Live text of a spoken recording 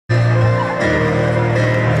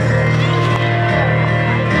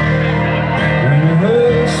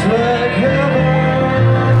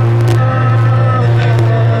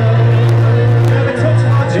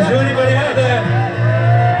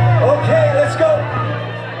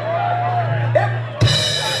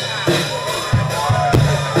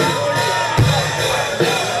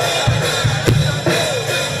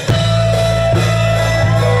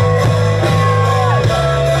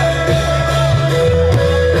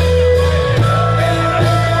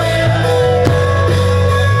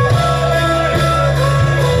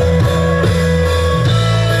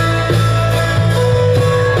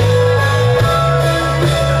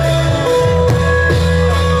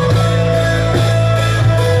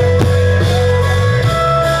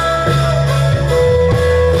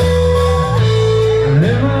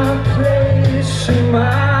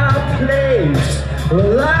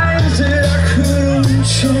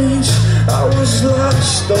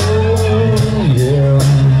yeah.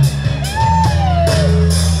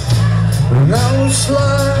 And I was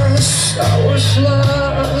lost,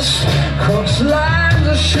 crossed lines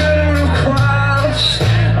I shouldn't have crossed.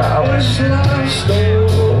 I was lost,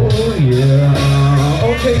 oh yeah.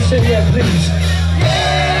 Okay, say yeah, please.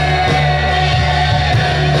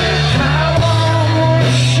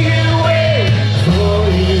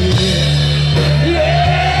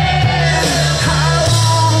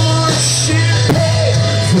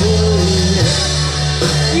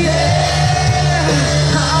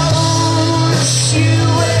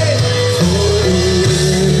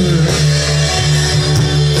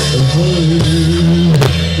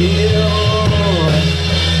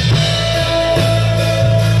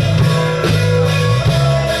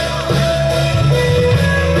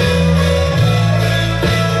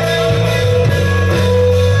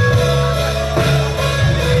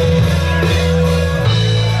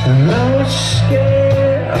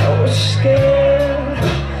 I was scared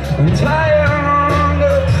and tired,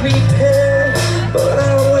 underprepared, but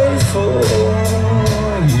I'll wait for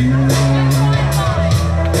you.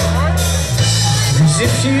 'Cause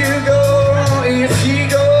if you go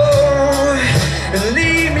and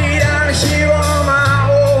leave me down here on my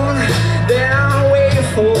own, then I'll wait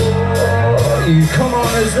for you. Come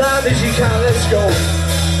on, as loud as you can, let's go.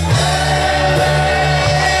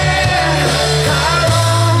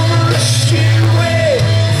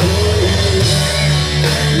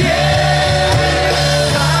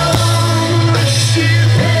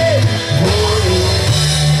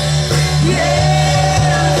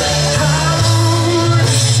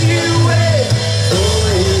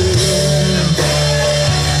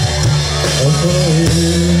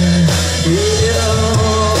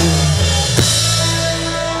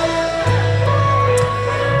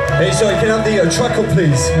 Hey, sorry, can I have the track up,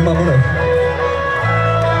 please? In my money.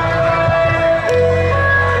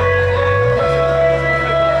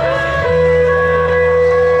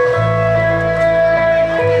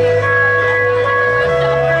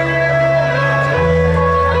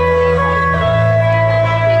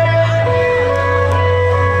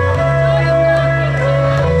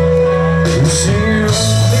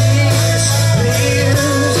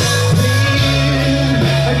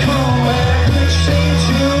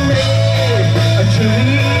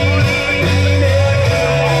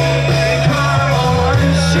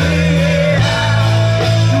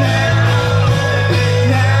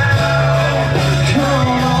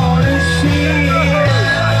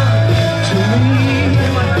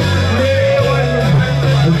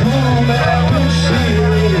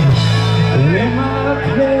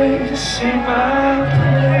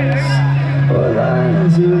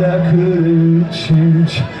 That I couldn't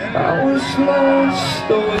change. I was lost,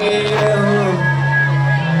 oh yeah.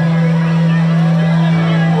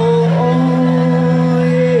 Oh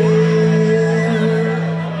yeah.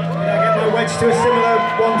 Can I get my wedge to a similar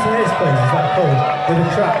one to his, please? Is that cool? With a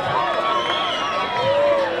track?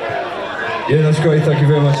 Yeah, that's great, thank you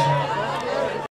very much.